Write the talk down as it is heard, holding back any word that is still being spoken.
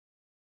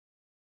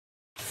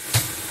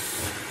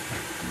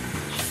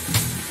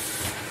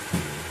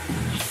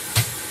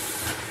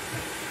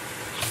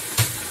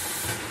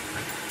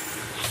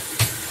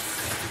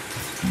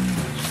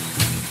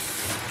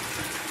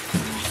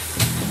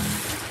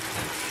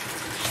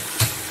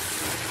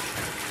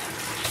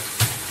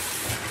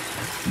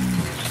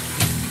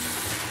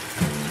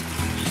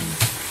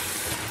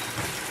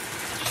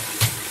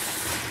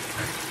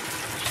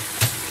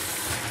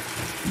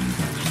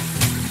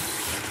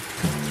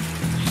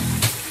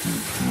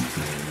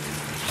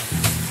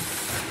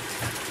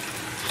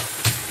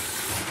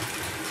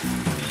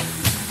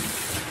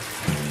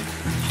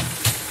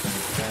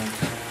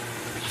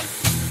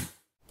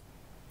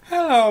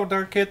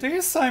there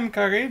kitties, I'm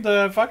Kari,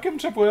 the vacuum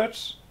chip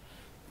witch.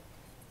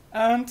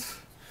 And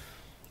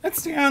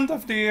it's the end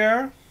of the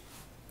year,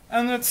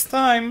 and it's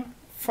time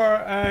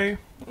for a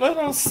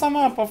little sum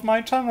up of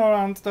my channel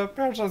and the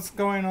projects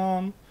going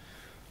on.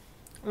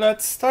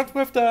 Let's start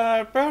with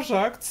the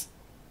projects.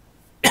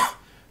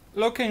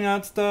 Looking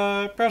at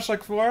the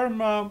project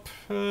warm-up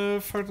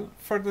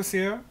for this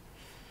year.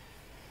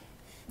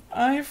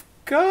 I've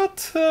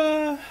got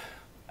a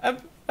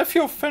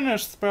few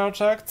finished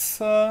projects.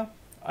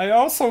 I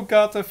also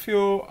got a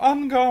few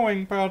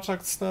ongoing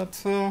projects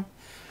that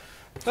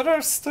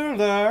are still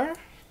there.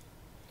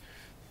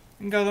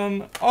 Got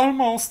an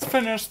almost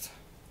finished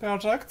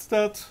project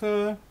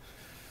that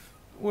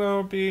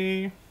will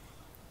be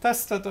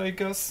tested, I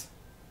guess,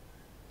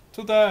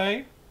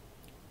 today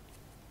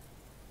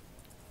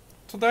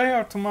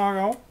or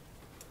tomorrow.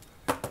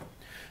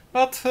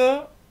 But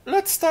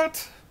let's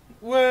start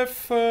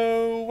with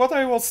what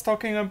I was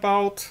talking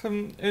about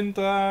in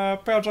the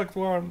project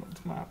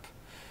roadmap.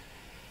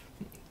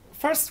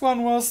 First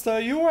one was the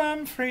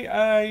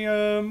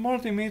UM3A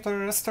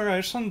multimeter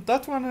restoration.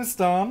 That one is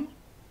done.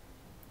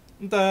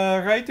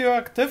 The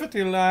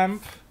radioactivity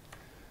lamp,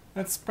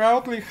 it's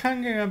proudly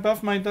hanging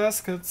above my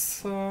desk.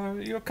 It's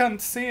you can't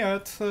see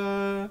it.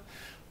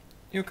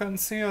 You can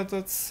see it.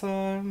 It's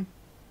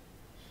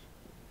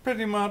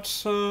pretty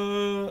much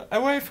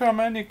away from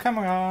any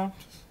camera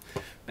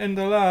in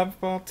the lab,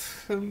 but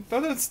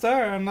it's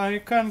there and I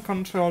can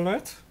control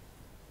it.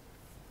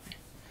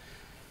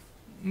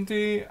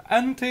 The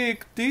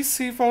antique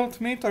DC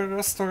voltmeter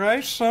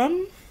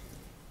restoration.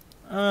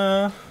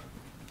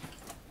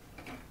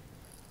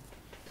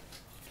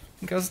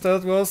 Guess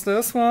that was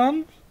this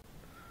one.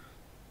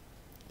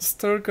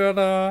 Still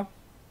gotta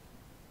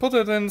put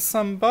it in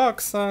some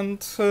box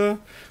and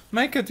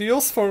make it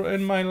useful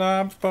in my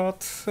lab,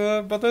 but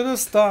it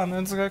is done.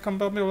 It's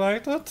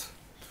recombobulated.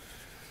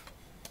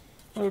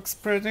 Looks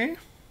pretty.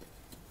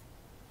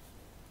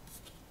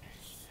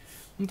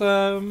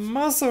 The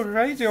muzzle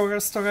radio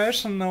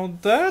restoration, now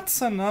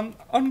that's an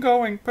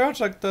ongoing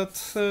project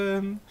that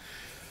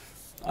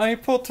I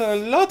put a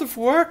lot of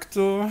work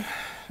to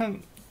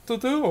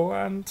do,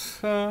 and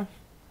the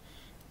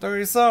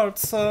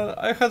results,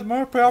 I had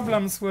more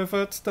problems with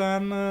it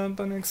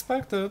than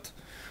expected,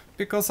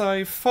 because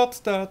I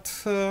thought that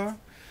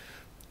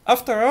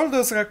after all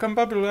this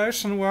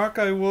recombobulation work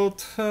I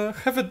would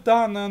have it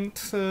done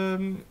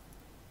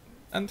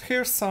and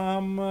hear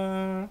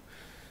some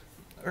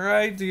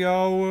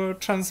radio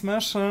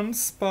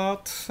transmissions,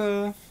 but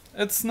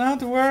it's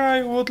not where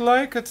I would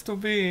like it to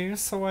be,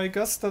 so I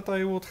guess that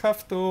I would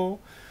have to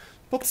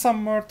put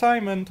some more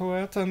time into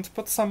it and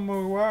put some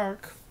more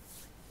work.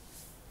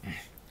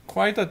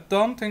 Quite a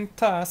daunting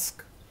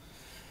task.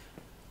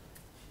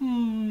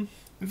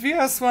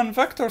 VS1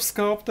 vector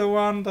scope, the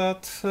one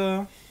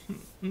that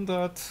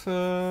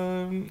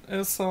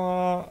is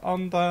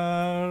on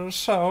the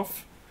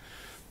shelf.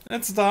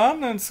 It's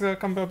done, it's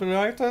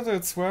recombobulated,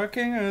 it's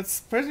working, it's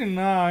pretty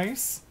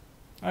nice.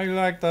 I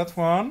like that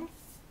one.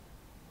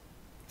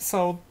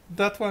 So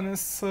that one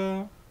is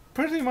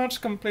pretty much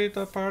complete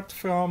apart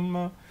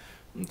from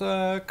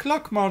the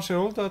clock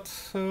module that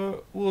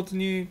would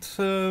need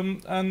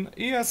an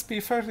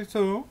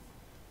ESP32.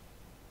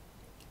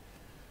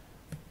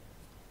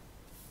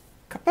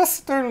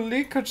 Capacitor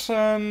leakage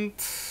and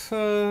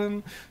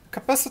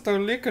capacitor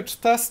leakage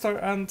tester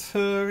and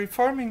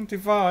reforming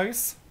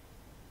device.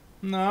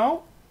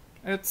 Now,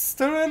 it's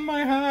still in my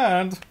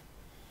head.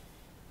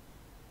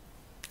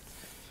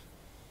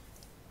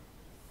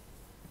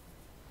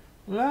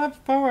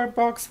 Lab power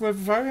box with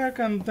variac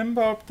and dim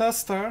bulb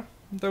tester.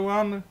 The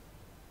one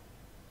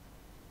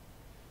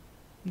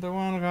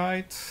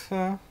right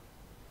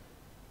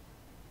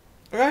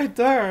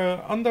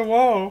there on the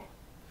wall,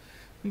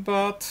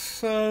 but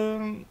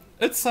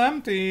it's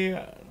empty.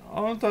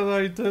 All that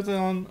I did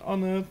on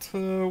it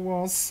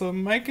was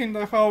making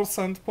the holes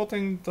and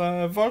putting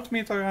the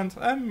voltmeter and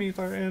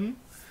ammeter in.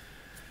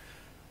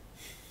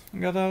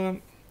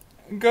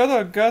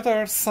 Gotta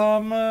gather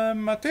some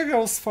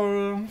materials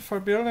for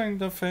building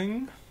the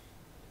thing.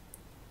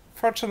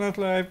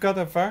 Fortunately, I've got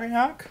a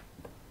variac.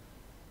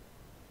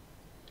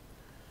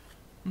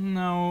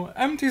 Now,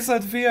 MTZ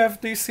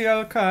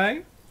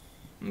VFD-CLK,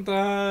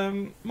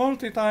 the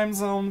multi-time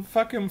zone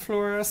vacuum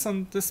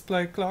fluorescent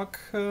display clock.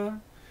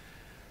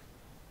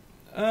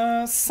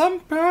 Some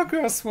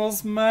progress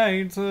was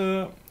made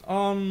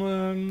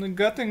on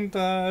getting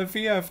the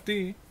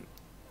VFD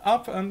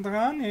up and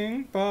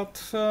running,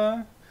 but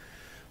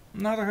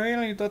not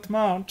really that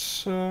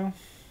much.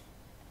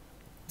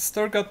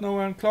 Still got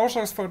no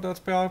enclosures for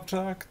that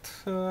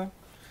project.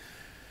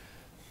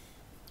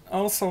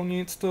 Also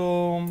need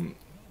to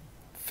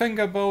think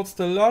about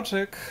the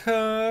logic.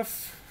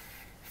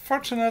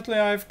 Fortunately,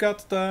 I've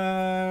got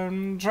the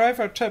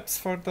driver chips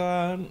for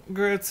the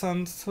grids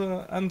and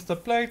the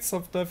plates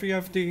of the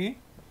VFD.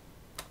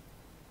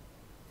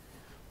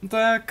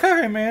 The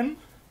Karimin,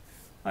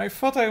 I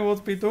thought I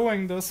would be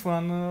doing this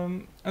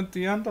one at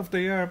the end of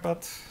the year,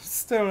 but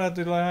still a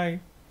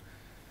delay.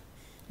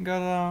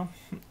 Gotta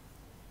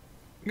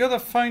gotta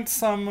find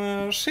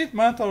some sheet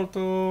metal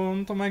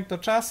to make the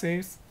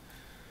chassis,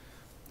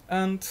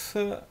 and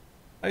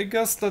I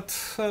guess that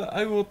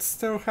I would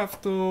still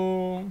have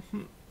to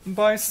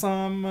buy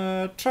some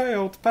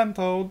triode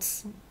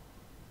pentodes,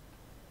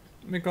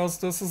 because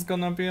this is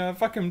gonna be a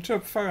vacuum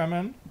tube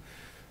foramen.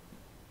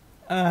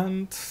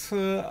 And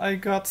I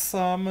got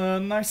some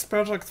nice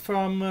project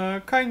from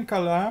Keritech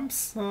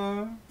lamps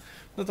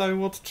that I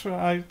would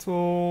try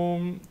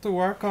to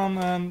work on,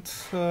 and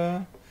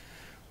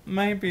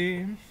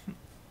maybe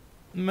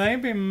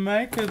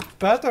make it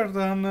better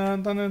than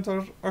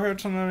it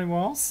originally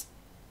was.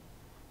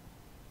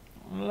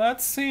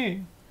 Let's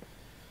see.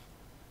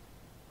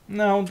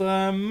 Now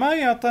the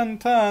Maya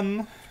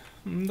 1010,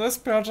 this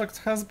project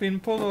has been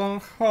put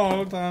on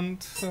hold,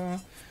 and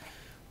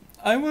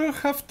I will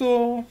have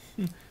to,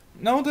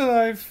 now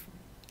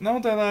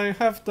that I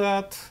have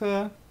that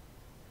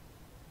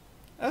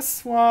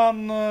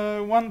S1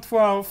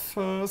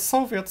 112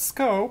 Soviet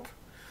scope,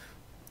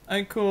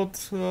 I could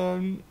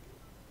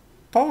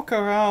poke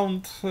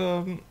around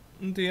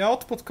the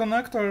output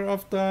connector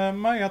of the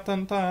Maya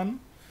 1010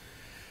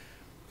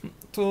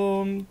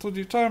 to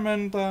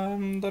determine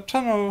the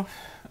channel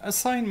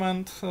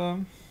assignment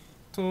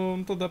to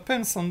the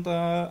pins on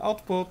the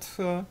output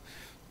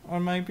or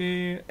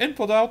maybe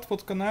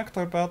input-output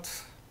connector, but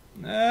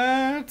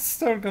it's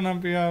still gonna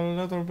be a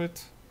little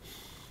bit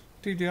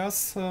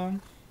tedious. I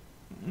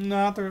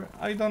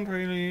don't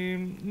really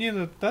need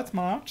it that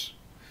much,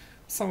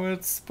 so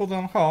it's put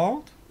on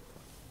hold.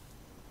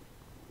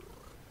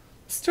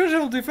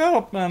 Studio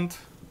development.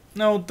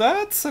 Now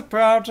that's a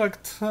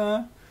project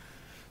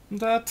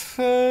that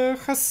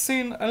has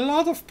seen a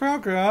lot of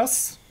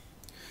progress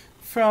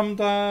from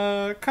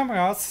the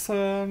cameras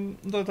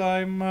that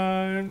I'm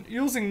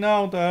using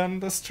now,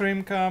 the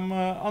stream cam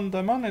on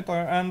the monitor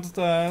and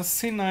the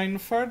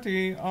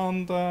C930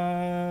 on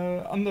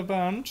the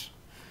bench,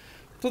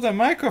 to the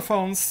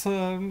microphones.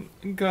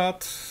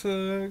 Got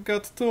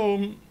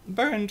two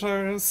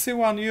Behringer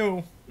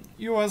C1U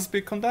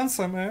USB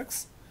condenser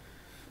mics.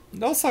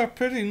 Those are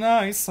pretty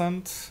nice,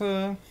 and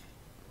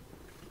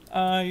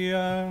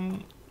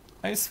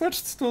I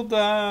switched to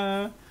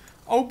the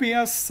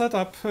OBS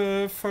setup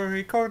for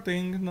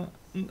recording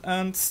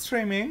and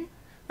streaming,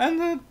 and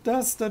it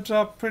does the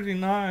job pretty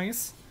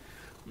nice.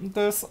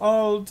 This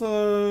old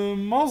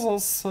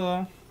Moses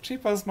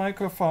cheapest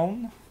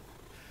microphone,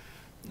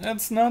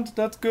 it's not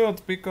that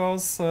good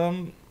because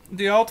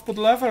the output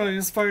level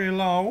is very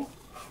low,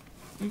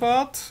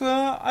 but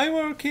I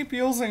will keep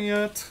using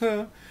it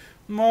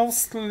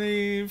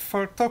mostly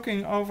for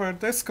talking over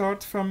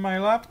Discord from my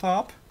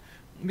laptop,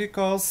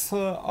 because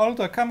all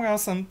the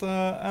cameras and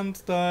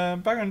the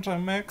Behringer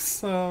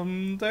mics,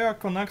 they are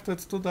connected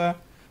to the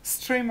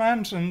stream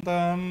engine,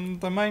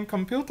 the main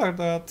computer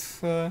that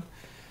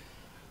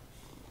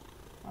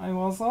I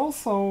was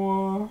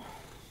also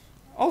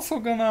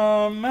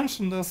gonna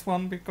mention this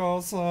one,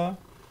 because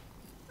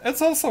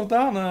it's also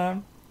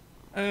done.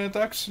 It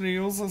actually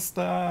uses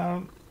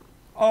the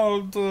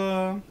old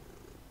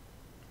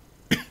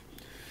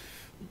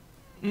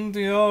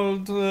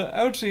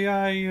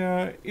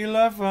LGI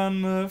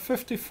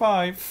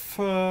 1155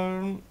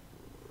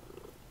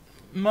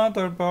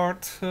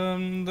 motherboard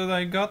that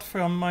I got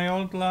from my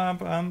old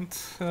lab, and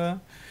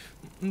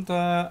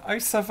the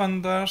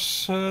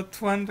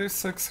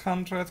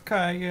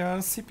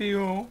i7-2600K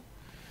CPU.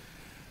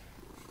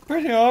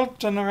 Pretty old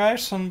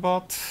generation,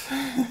 but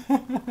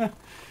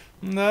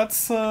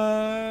that's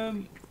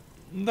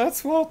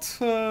what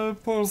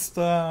pulls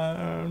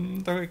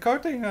the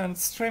recording and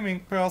streaming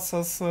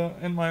process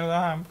in my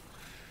lab.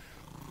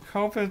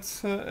 Hope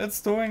it's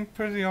doing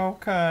pretty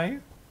okay.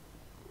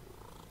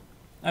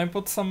 I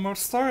put some more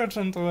storage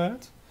into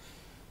it.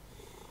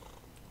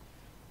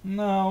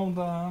 Now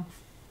the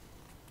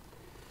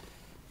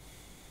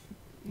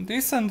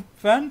decent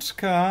bench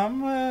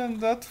cam,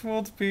 that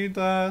would be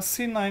the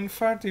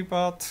C930,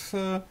 but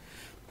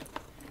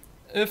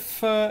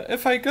if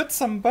I get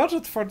some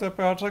budget for the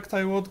project,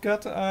 I would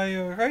get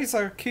a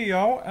Razer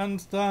Kio,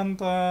 and then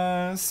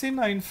the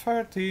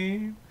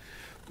C930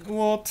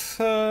 would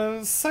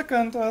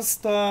second as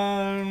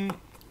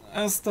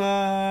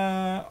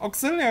the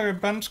auxiliary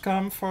bench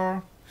cam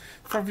for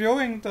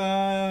viewing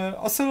the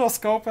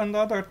oscilloscope and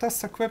other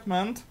test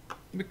equipment,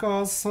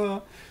 because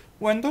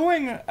when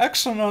doing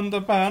action on the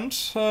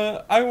bench,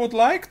 I would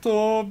like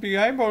to be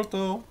able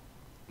to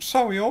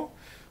show you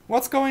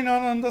what's going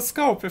on the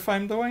scope if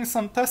I'm doing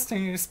some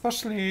testing,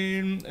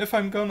 especially if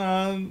I'm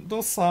gonna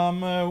do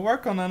some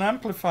work on an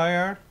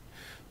amplifier,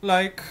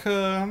 like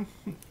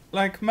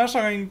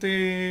measuring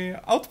the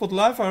output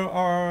level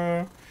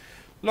or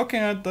looking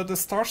at the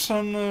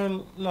distortion,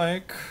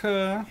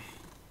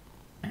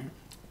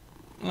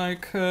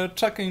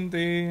 checking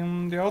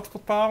the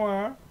output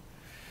power.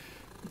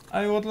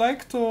 I would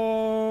like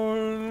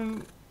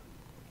to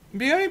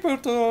be able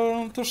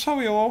to show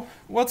you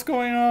what's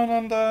going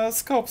on the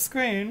scope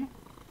screen,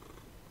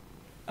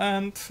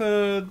 and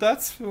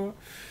that's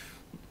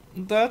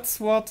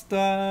what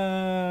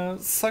the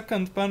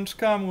second bench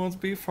cam would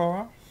be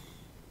for.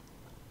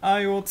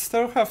 I would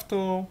still have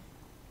to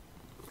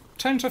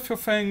change a few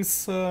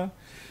things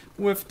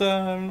with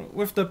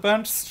the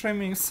bench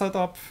streaming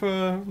setup,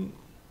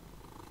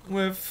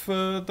 with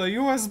the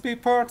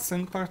USB ports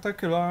in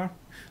particular,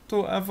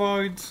 to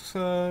avoid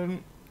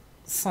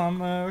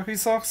some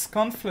resource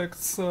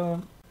conflicts.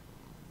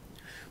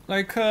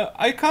 I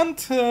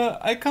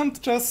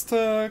can't just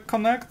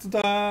connect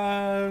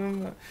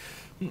the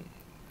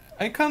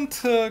I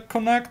can't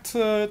connect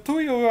two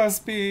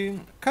USB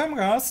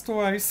cameras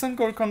to a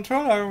single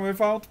controller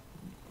without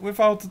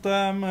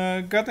them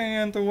getting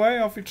in the way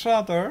of each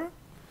other.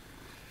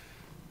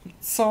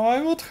 So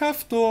I would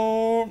have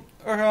to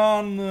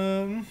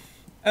run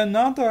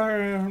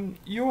another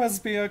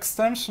USB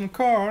extension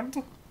cord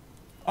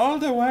all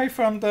the way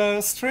from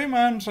the stream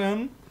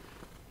engine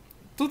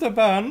to the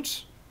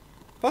bench,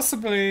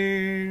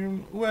 possibly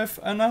with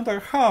another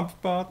hub,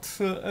 but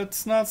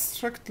it's not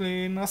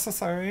strictly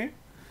necessary,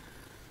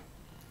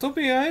 to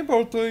be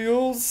able to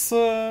use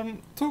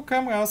two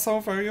cameras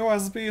over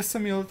USB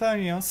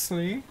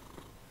simultaneously.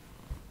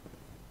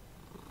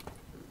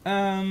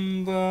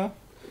 And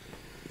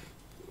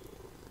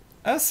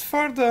as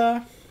for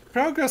the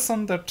progress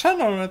on the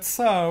channel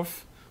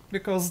itself,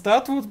 because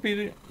that would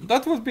be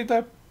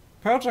the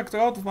project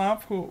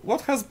roadmap,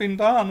 what has been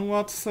done,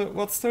 what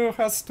still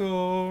has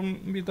to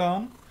be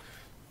done.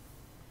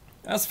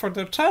 As for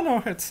the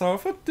channel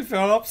itself, it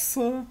develops,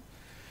 I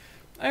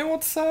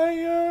would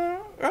say,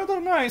 rather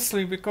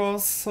nicely,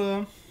 because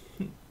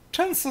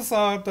chances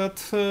are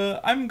that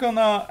I'm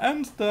gonna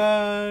end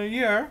the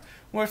year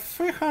with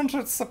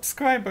 300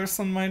 subscribers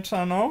on my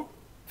channel,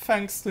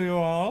 thanks to you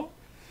all.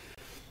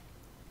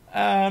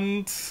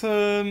 And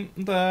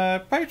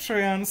the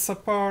Patreon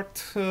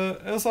support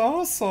is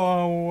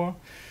also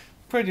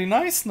pretty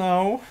nice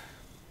now.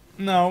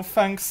 No,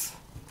 thanks.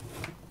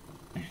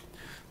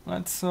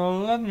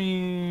 Let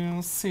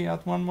me see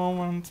at one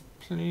moment,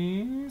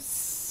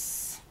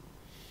 please.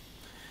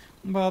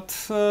 But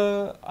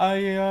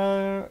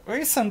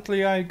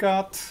recently I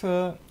got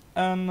a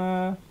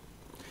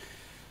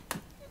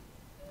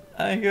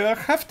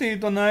hefty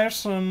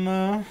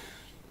donation,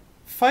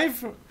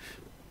 50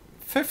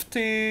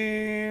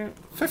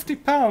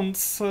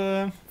 pounds,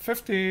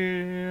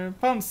 50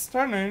 pounds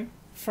sterling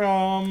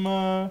from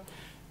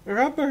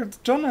Robert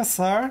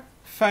Jonesar.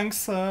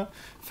 Thanks a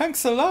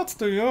lot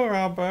to you,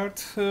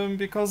 Robert,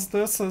 because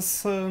this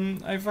is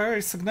a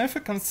very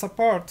significant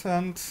support,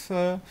 and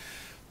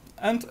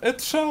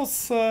it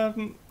shows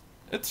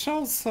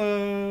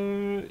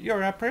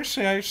your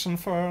appreciation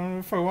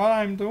for what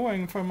I'm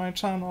doing for my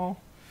channel,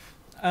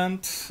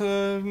 and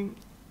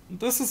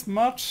this is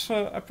much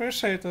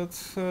appreciated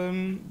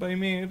by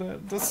me.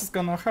 This is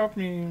gonna help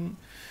me.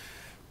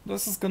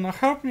 This is gonna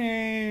help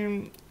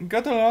me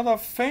get a lot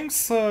of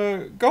things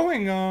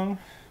going on,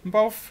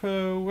 both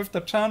with the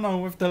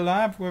channel, with the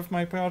lab, with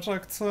my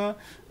projects,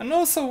 and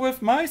also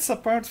with my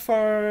support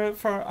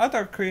for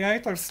other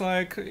creators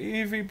like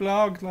EV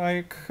Blog,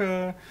 like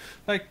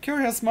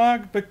Curious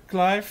Mark, Big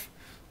Life,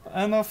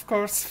 and of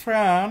course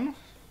Fran.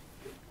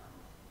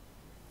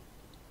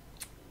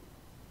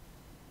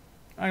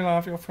 I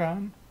love you,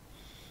 Fran.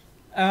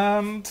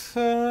 And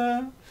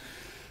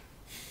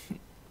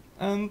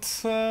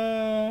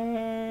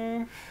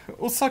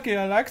Usagi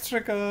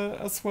Electric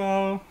as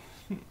well.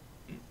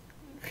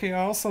 He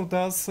also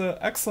does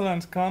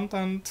excellent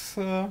content.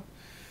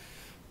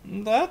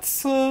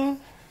 That's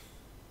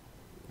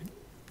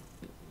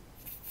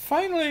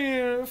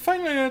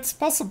finally it's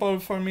possible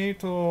for me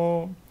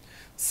to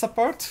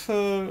support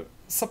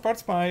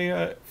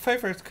my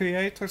favorite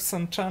creators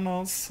and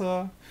channels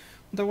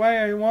the way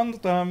I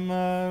want them,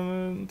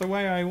 the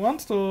way I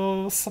want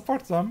to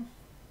support them.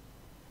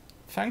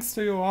 Thanks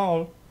to you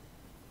all.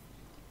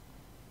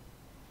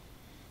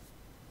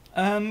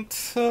 And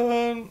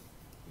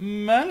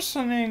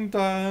mentioning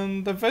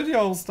the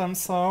videos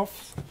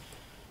themselves,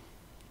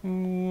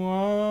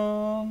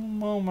 one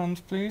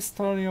moment please,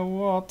 tell you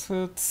what,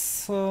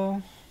 it's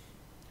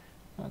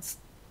let's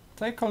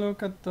take a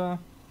look at the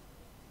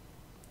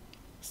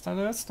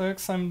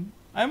statistics. I'm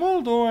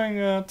all doing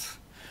it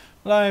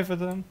live.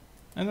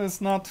 It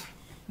is not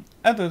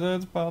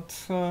edited, but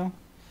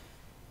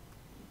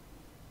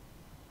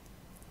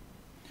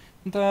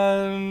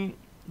the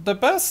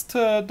best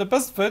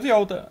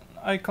video that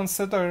I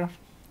consider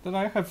that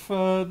I have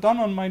done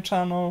on my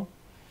channel,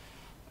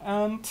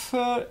 and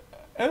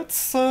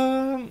it's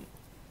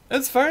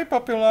very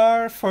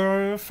popular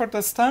for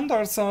the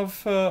standards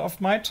of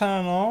my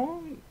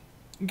channel,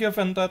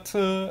 given that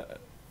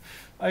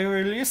I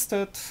released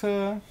it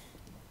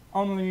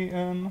only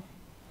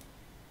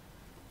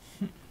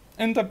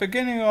in the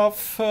beginning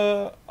of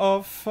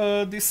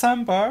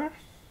December,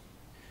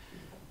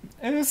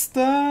 is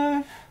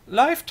the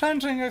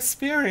life-changing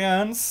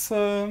experience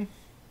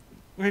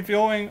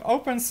reviewing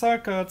open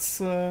circuits,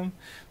 the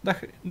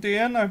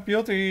inner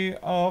beauty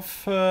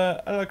of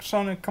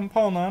electronic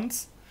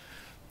components.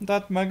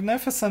 That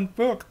magnificent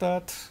book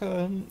that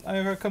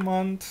I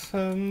recommend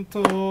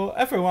to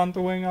everyone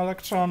doing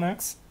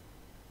electronics.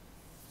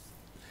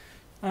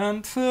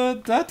 And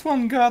that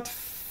one got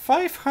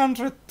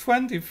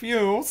 520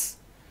 views.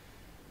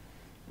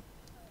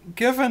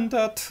 Given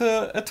that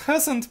it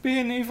hasn't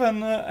been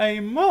even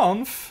a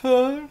month,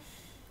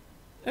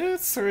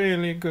 it's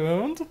really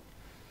good.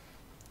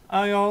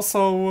 I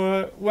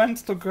also went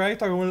to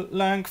greater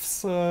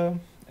lengths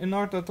in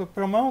order to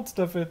promote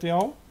the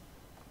video.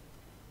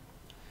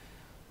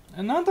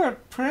 Another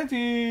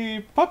pretty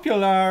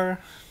popular,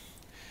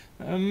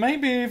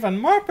 maybe even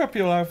more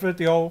popular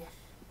video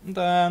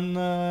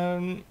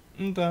than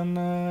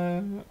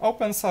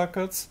open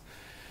sockets,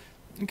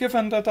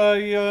 given that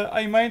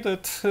I made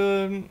it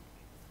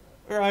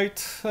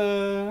right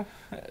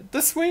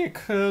this week,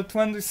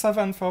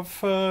 27th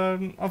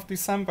of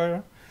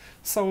December.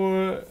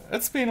 So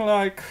it's been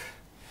like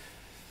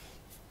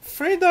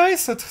 3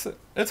 days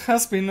it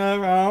has been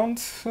around.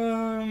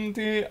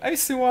 The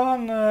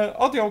AC1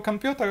 audio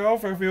computer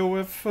overview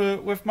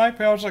with my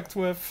project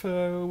with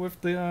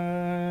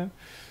the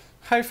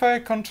hi-fi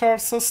control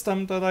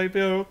system that I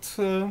built.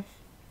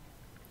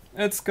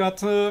 It's got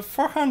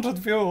 400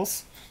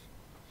 views.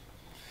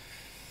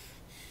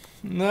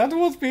 That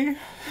would be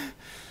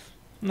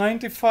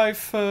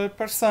 95%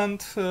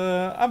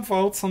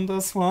 upvotes on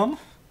this one.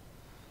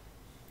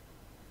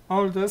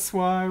 All this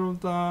while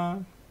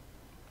the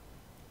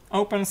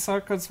open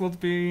circuits would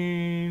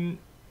be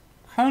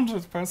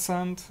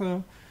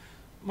 100%.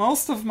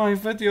 Most of my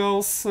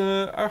videos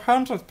are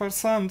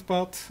 100%,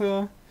 but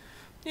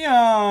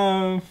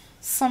yeah,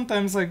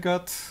 sometimes I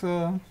got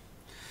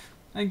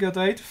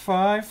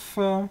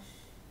 85,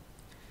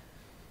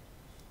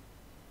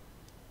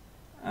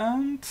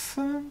 and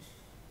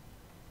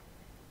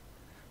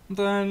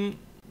then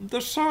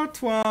the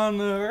short one,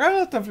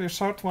 relatively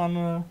short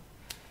one,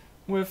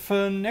 with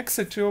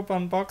NixiTube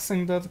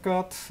unboxing that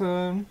got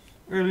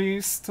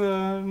released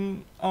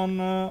on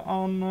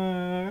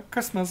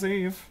Christmas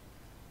Eve.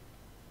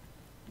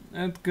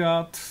 It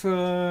got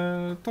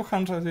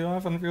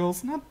 211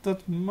 views, not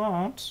that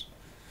much.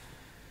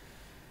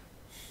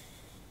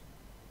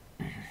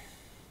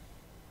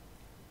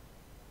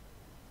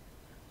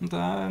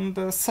 Then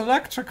the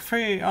Selectric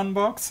 3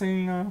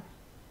 unboxing,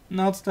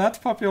 not that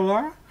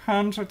popular,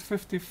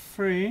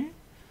 153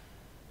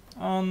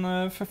 on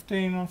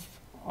 15th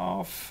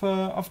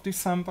of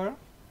December.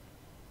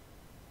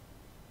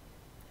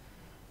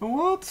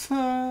 What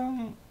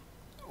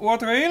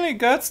really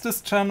gets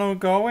this channel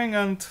going,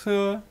 and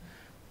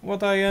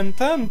what I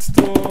intend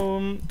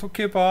to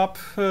keep up,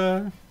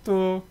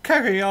 to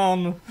carry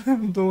on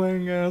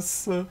doing,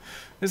 is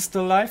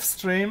the live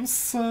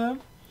streams.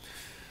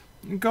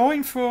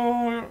 Going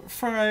for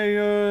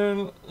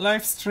a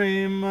live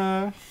stream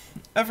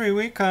every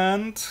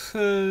weekend,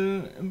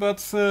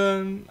 but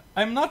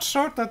I'm not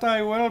sure that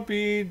I will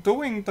be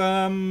doing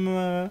them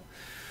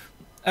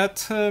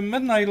at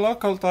midnight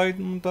local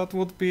time. That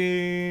would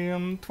be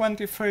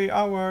 23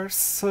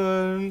 hours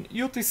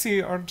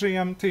UTC or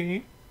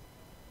GMT.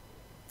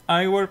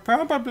 I will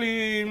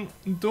probably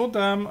do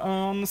them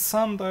on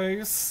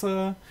Sundays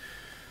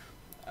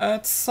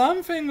at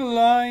something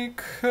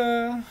like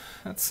 19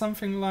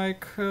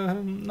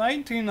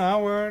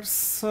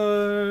 hours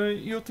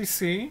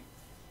UTC.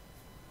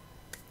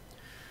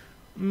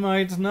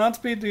 Might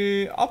not be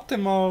the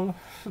optimal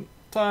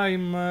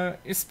time,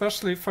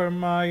 especially for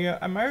my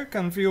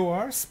American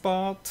viewers,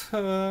 but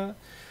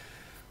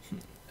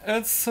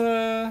it's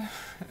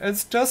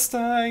just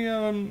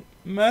a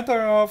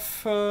matter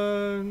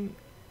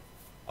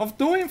of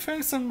doing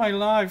things in my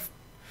life,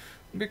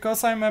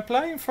 because I'm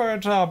applying for a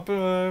job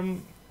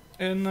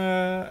in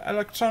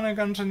electronic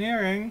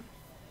engineering.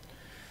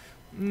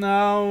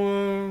 Now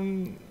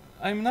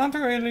I'm not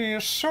really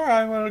sure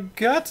I will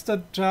get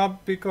the job,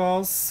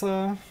 because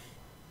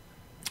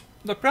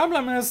the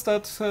problem is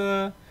that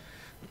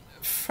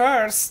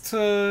first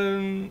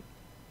the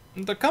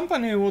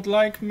company would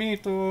like me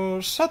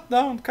to shut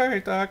down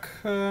Keritech,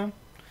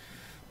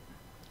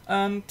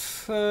 and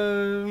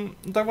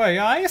the way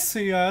I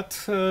see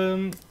it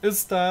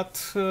is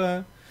that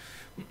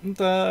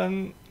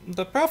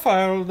the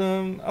profile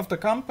of the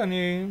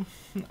company,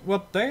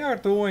 what they are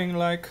doing,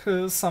 like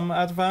some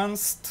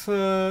advanced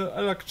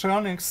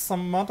electronics,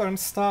 some modern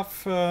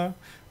stuff,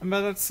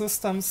 embedded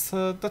systems,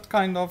 that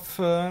kind of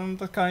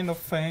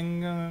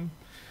thing,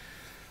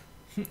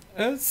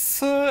 it's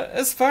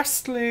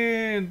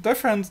vastly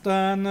different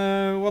than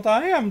what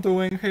I am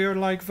doing here,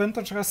 like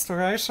vintage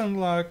restoration,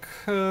 like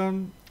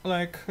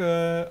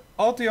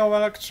audio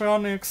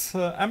electronics,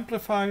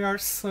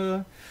 amplifiers,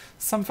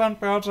 some fun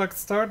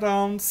projects,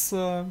 teardowns,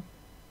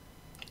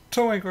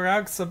 chewing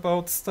rags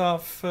about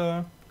stuff.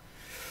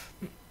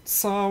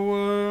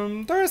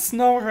 So there is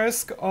no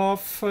risk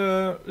of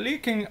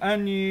leaking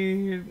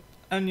any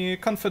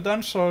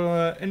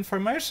confidential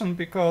information,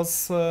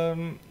 because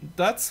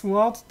that's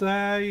what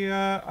they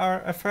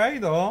are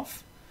afraid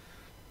of.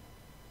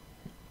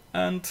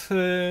 And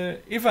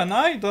even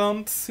I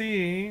don't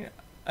see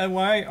a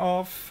way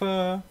of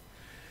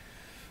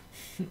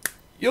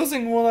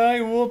using what I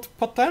would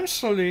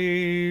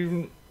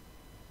potentially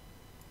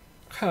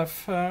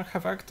have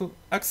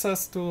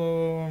access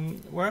to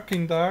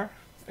working there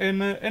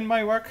in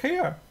my work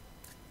here.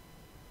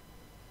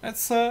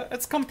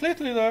 it's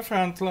completely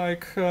different.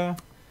 Like,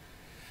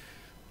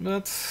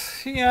 but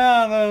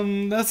yeah,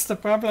 that's the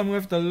problem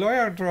with the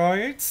lawyer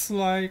droids.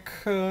 Like,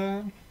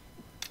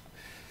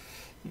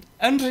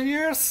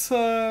 engineers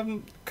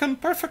can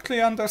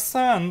perfectly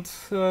understand.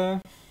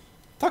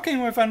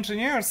 Talking with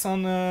engineers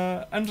on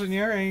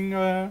engineering,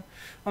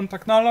 on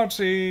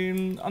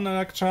technology, on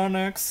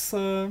electronics,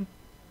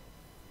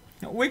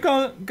 we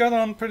got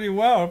on pretty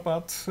well,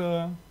 but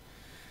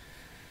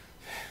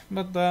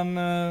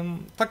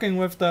then talking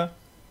with the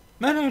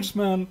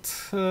management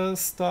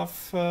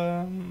stuff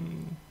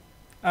and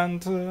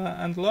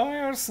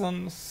lawyers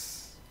and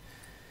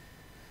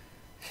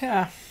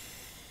yeah,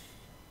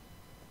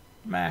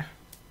 meh.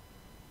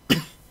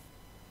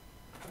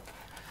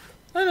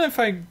 And if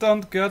I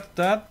don't get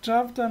that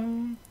job,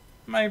 then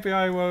maybe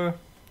I will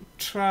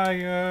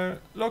try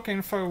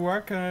looking for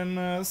work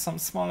in some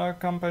smaller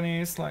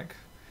companies. Like,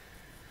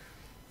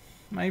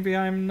 maybe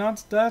I'm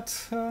not that.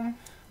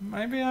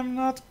 Maybe I'm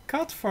not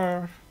cut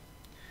for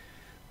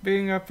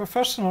being a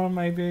professional.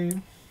 Maybe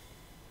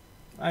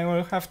I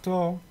will have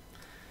to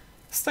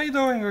stay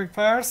doing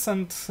repairs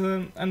and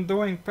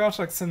doing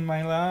projects in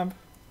my lab.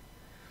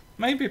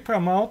 Maybe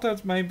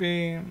promoted.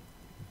 Maybe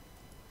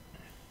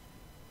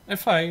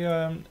if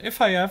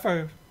I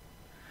ever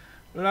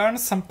learn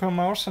some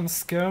promotion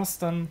skills,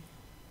 then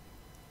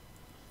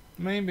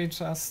maybe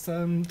just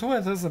do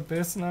it as a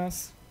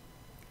business.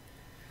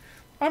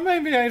 Or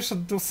maybe I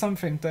should do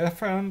something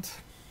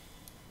different.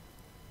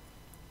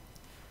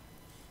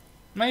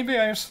 Maybe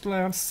I should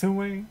learn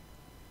sewing.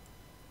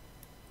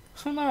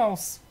 Who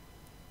knows?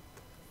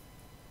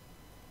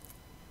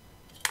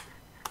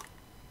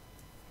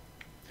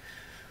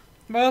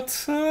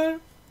 But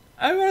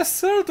I will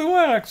still do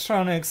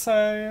electronics.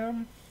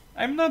 I'm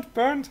not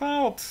burnt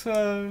out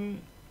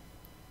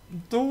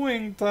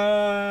doing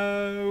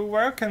the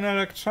work in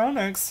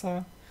electronics.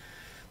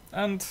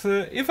 And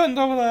even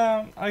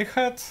though I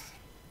had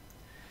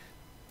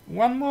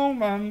one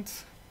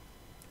moment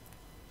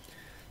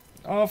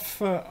of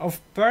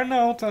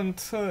burnout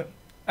and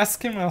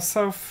asking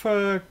myself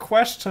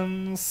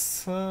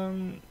questions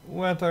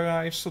whether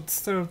I should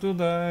still do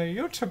the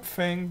YouTube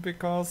thing,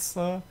 because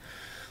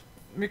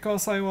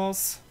I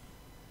was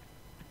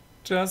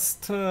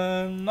just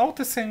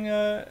noticing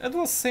it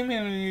was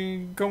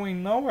seemingly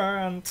going nowhere,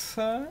 and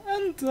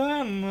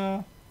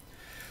then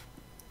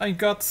I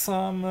got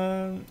some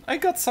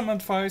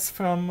advice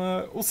from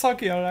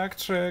Usagi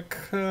Electric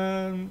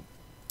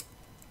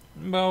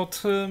about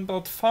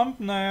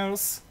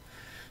thumbnails.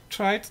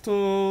 Tried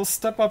to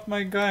step up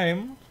my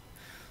game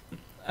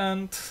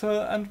and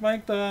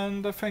make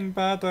the thing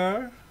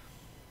better,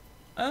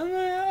 and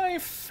I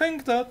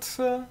think that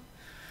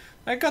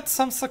I got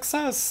some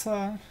success.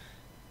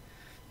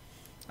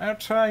 I'll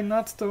try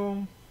not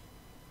to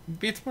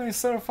beat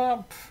myself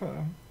up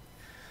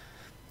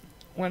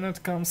when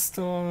it comes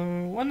to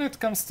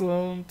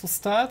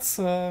stats.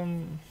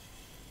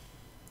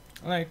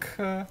 Like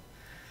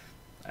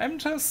I'm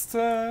just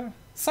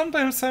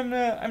sometimes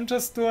I'm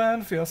just too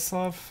envious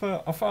of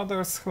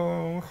others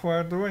who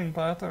are doing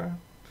better.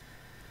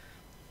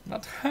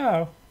 But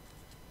how?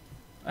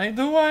 I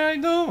do what I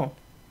do.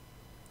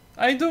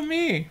 I do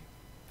me.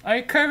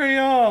 I carry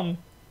on,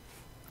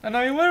 and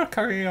I will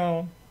carry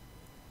on.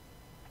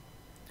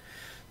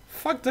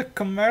 Fuck the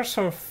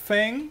commercial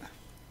thing.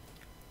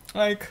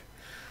 Like,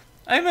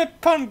 I'm a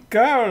punk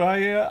girl.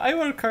 I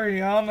will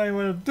carry on. I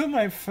will do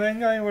my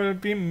thing. I will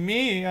be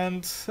me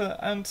and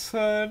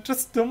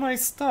just do my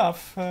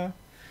stuff.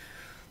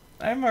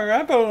 I'm a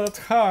rebel at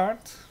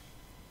heart.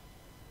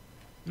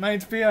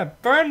 Might be a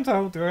burnt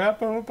out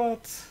rebel,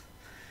 but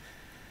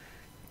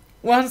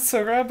once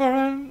a rebel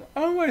and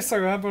always a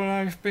rebel.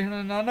 I've been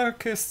an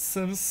anarchist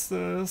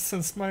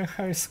since my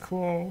high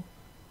school.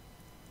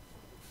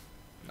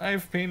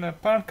 I've been a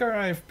punker.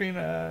 I've been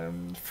a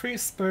free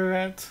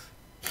spirit.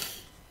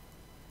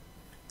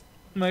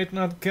 Might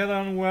not get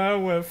on well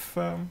with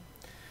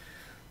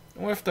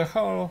the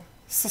whole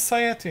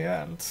society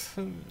and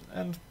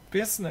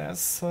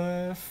business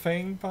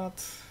thing,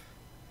 but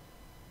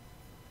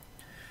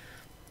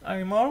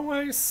I'm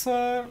always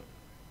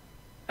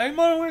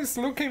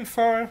looking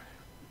for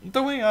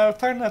doing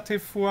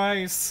alternative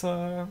ways,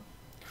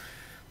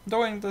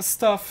 doing the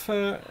stuff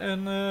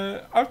in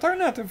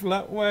alternative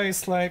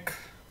ways, like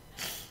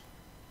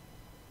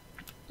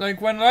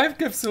when life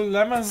gives you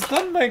lemons,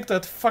 don't make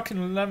that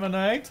fucking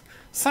lemonade.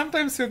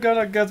 Sometimes you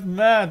gotta get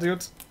mad.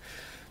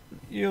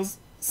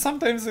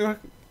 Sometimes you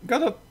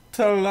gotta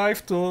tell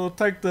life to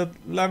take the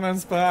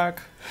lemons back.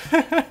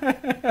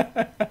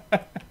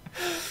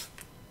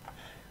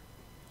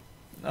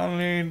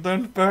 Only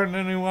don't burn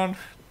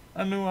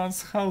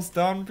anyone's house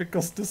down,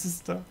 because this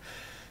is the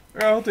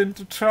road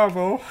into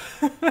trouble.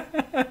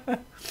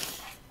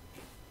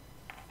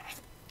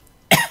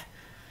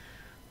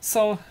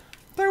 So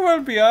there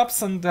will be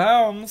ups and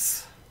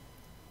downs,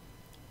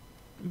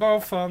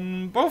 both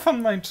on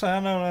my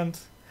channel and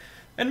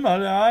in my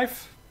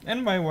life,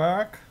 in my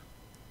work.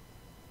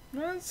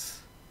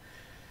 It's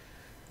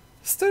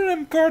still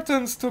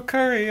important to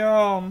carry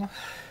on.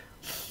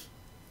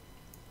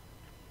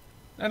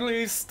 at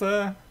least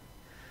I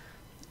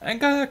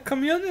got a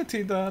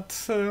community that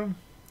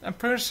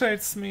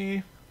appreciates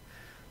me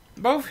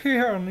both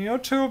here on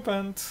YouTube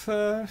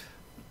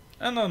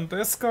and on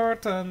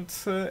Discord and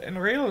in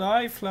real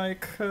life,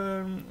 like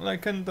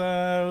in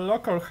the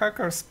local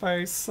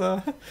hackerspace.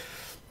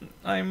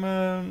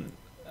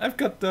 I've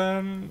got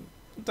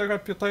the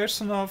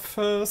reputation of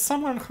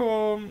someone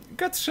who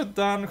gets shit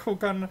done, who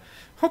can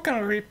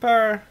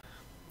repair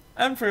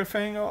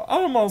everything, or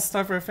almost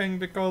everything,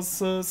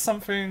 because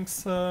some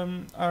things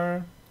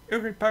are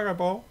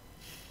irreparable.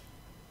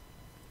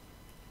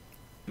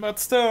 But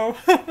still,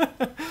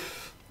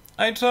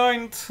 I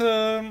joined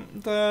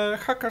the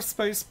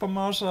hackerspace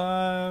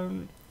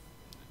Pomorze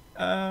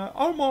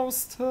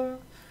almost,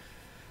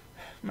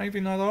 maybe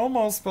not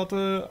almost, but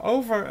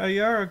over a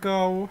year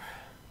ago.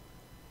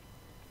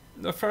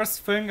 The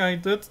first thing I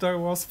did there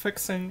was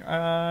fixing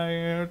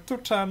a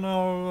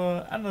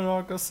 2-channel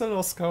analog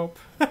oscilloscope.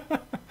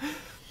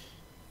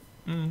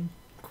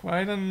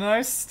 Quite a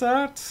nice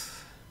start.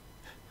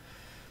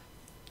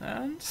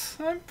 And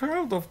I'm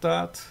proud of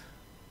that.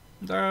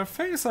 There are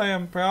things I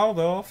am proud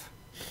of.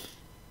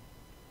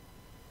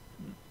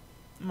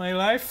 My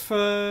life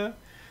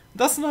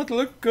does not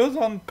look good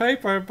on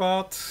paper,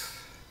 but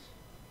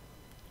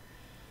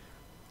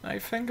I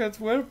think it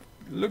will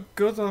look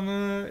good on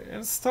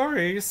in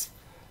stories.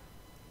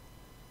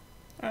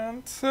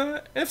 And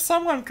if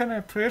someone can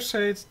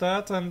appreciate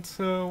that and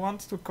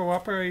want to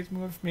cooperate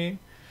with me,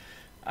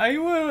 I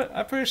will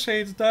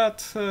appreciate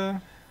that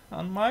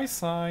on my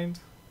side.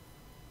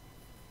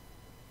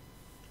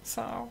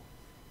 So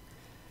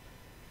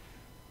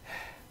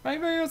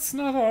maybe it's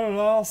not all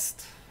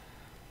lost.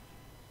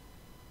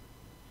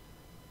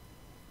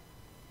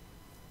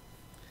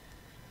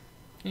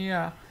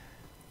 Yeah.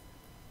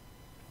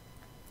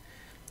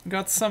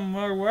 Got some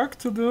more work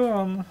to do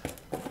on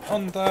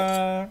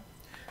the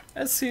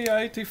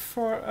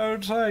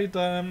SE84LJ,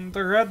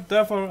 the Red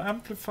Devil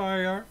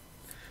amplifier.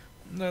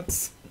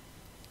 That's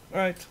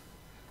right.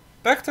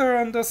 Back there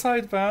on the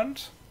side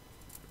bench.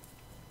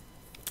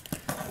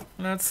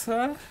 Let's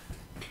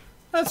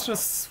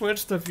just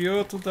switch the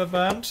view to the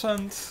bench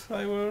and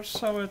I will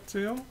show it to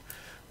you.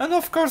 And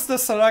of course the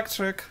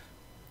Selectric.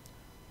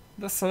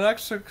 The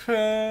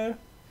Selectric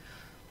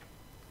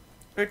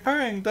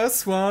repairing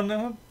this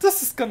one.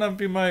 This is gonna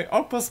be my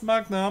opus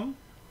magnum.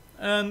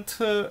 And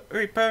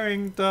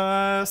repairing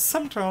the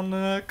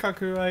Soemtron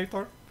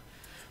calculator.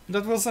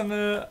 That was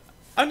an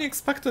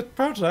unexpected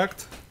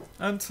project,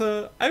 and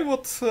I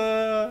would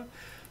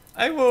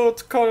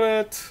call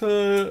it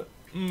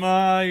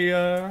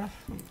my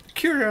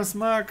Curious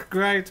Mark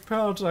grade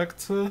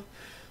project.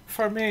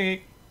 For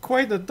me,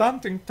 quite a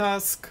daunting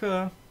task.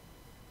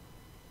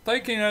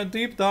 Taking a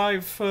deep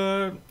dive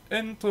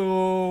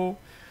into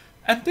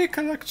antique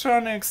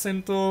electronics,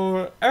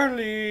 into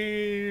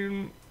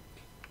early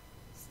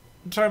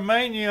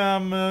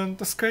germanium,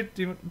 discrete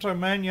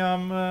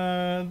germanium,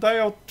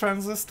 diode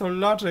transistor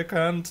logic,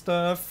 and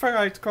the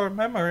ferrite core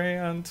memory,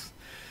 and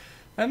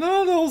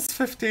all those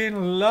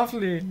 15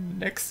 lovely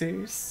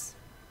Nixies.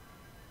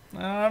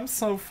 I'm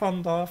so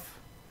fond of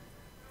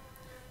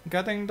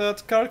getting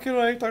that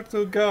calculator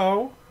to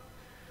go.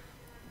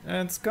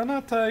 It's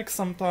gonna take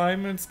some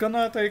time, it's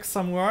gonna take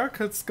some work,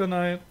 it's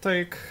gonna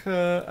take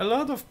a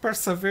lot of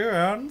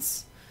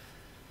perseverance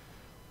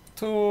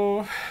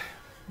to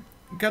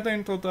get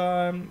into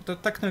the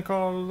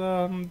technical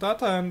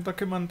data and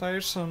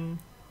documentation,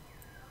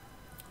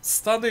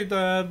 study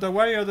the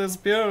way it is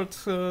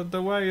built,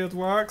 the way it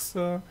works,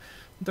 the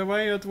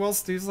way it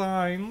was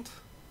designed,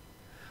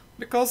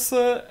 because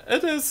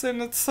it is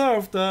in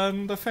itself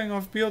the thing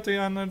of beauty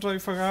and enjoy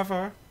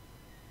forever.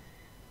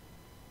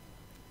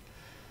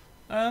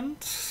 And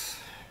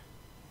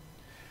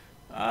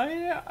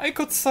I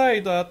could say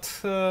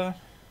that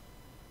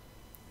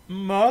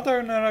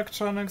modern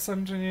electronics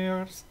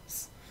engineers,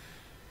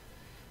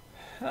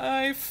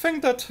 I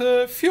think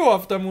that few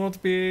of them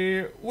would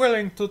be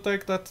willing to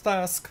take that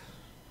task.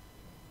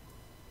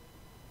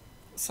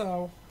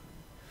 So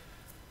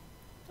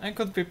I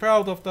could be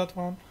proud of that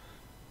one.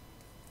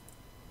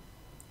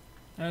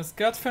 Let's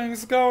get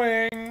things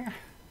going.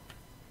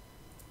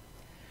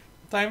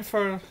 Time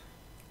for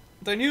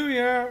the new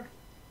year,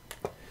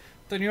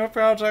 the new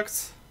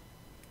projects.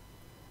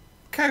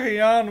 Carry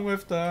on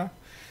with the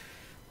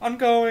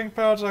ongoing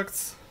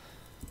projects.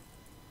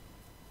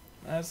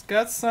 Let's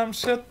get some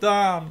shit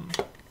done.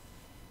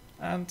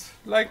 And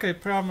like I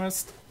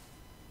promised,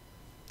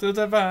 to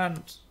the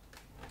band.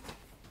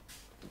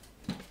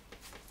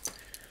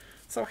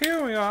 So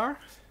here we are.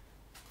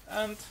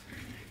 And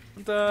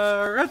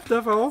the Red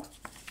Devil.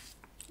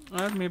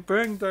 Let me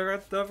bring the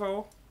Red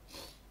Devil.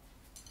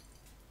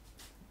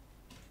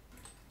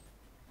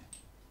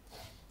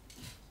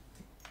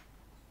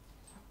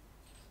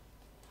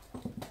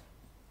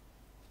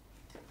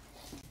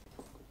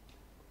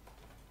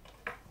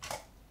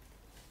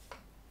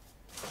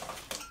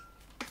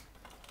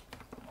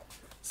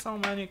 So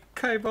many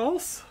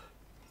cables.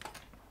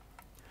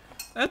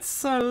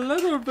 It's a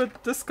little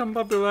bit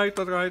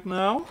discombobulated right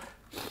now.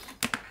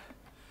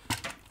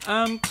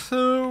 And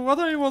what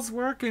I was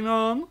working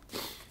on,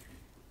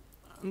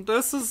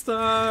 this is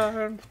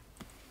the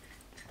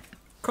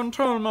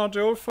control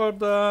module for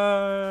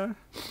the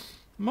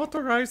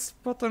motorized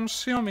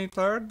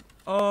potentiometer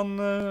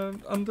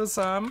on this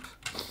amp.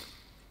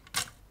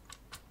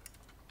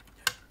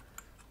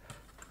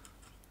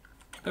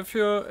 If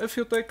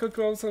you take a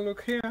closer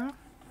look here,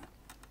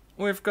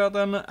 we've got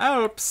an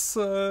Alps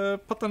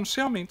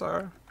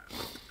potentiometer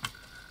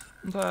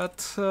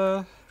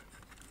that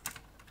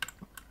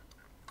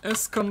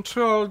is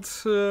controlled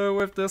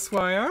with this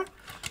wire,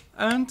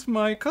 and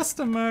my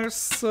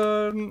customer's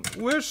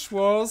wish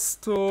was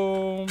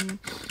to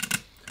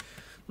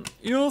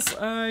use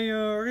a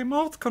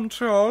remote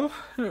control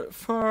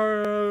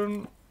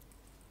for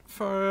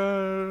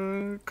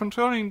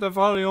controlling the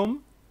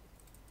volume,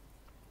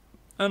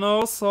 and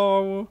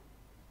also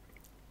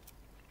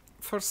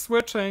for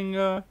switching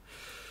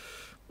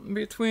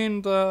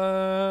between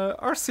the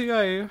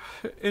RCA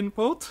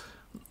input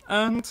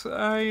and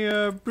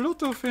a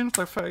Bluetooth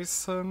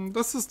interface.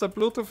 This is the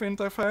Bluetooth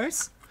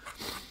interface.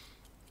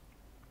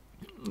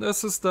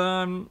 This is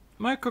the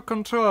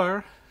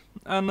microcontroller,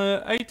 an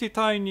 80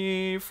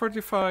 tiny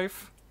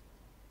 45,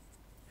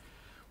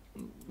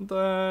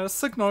 the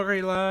signal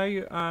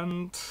relay,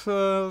 and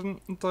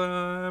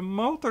the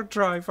motor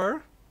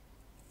driver.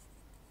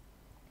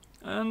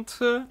 And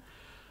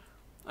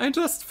I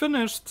just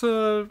finished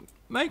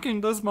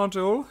making this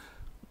module.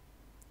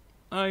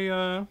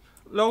 I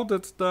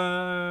loaded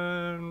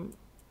the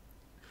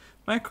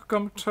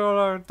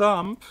microcontroller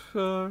dump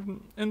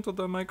into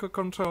the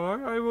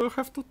microcontroller. I will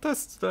have to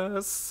test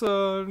this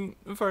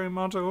very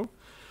module.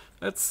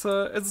 It's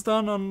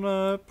done on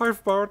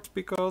perf board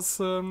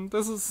because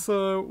this is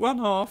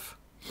one-off,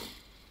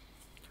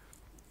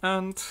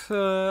 and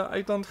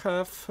I don't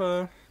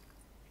have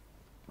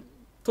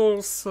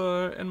tools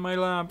in my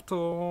lab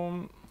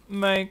to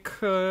make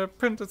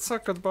printed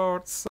circuit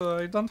boards.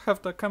 I don't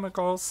have the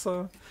chemicals.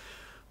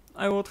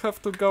 I would have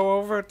to go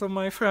over to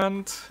my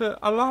friend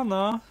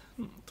Alana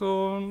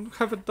to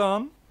have it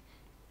done.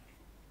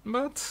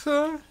 But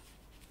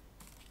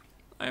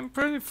I'm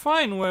pretty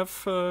fine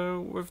with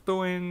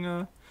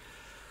doing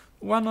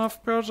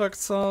one-off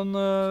projects on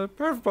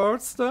perf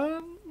boards.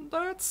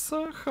 That's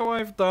how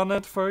I've done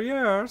it for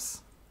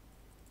years.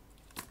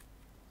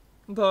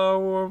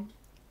 Though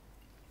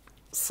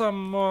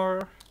some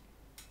more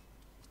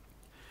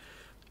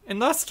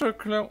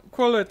industrial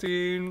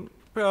quality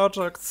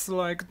projects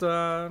like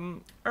the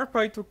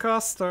RPi2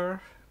 caster,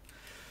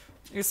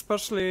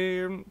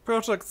 especially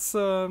projects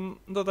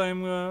that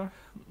I'm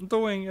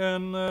doing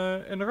in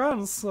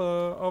runs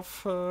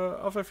of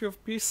a few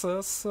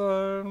pieces,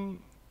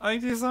 I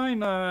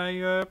design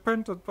a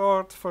printed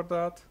board for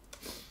that.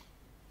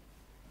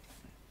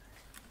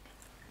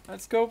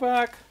 Let's go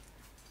back.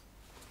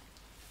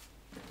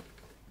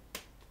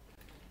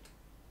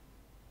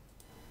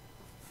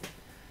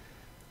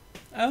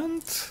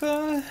 And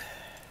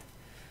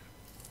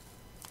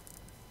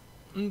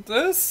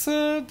this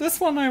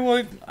one I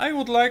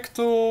would like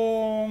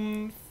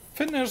to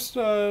finish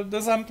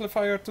this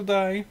amplifier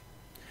today.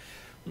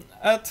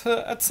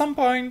 At some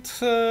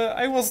point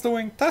I was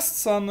doing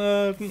tests on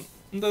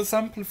this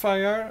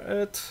amplifier.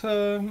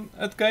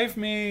 It gave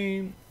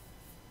me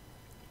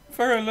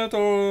very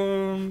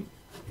little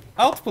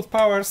output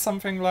power,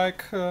 something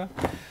like 1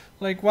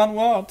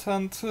 watt,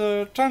 and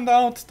turned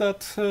out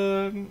that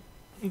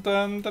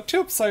the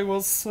tubes I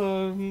was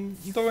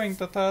doing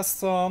the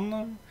tests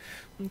on,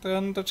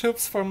 then the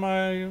tubes from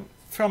my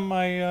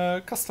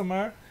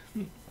customer,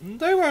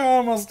 they were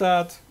almost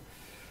dead.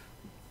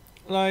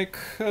 Like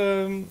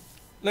the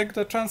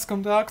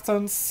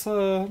transconductance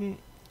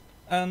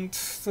and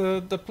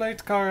the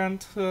plate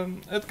current,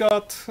 it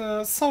got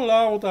so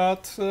low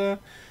that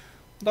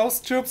those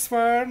tubes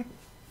were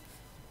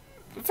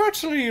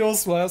virtually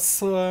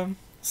useless.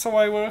 So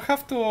I will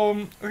have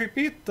to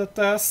repeat the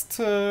test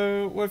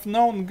with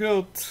known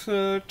good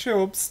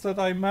tubes that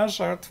I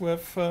measured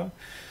with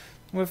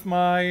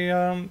my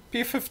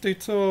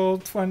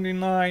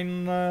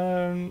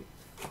P5229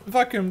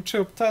 vacuum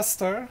tube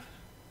tester.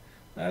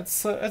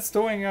 It's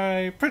doing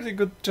a pretty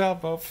good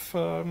job of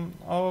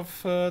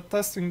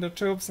testing the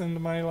tubes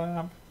in my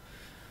lab.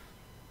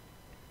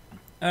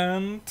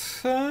 And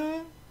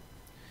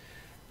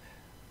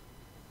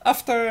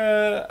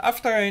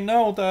after I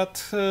know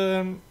that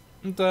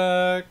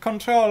the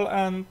control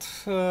and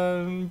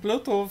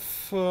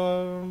Bluetooth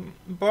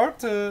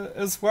board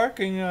is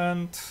working,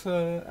 and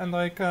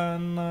I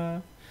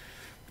can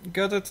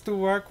get it to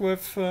work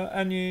with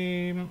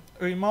any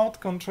remote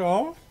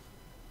control,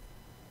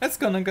 it's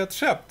gonna get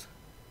shipped.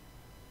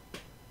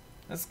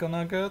 It's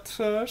gonna get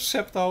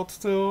shipped out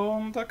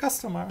to the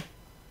customer.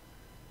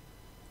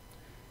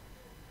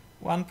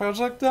 One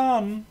project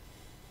done.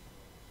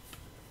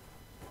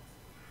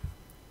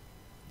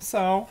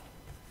 So,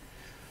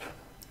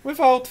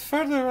 without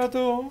further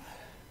ado,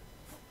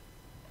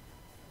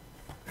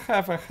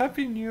 have a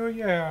happy new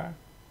year.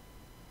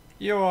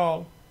 You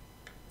all.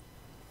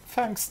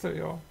 Thanks to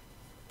you.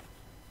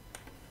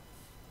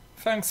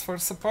 Thanks for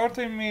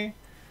supporting me.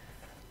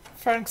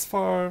 thanks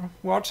for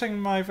watching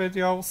my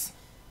videos.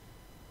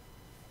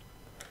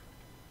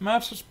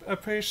 Much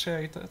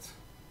appreciated.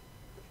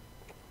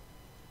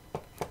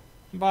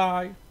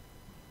 Bye.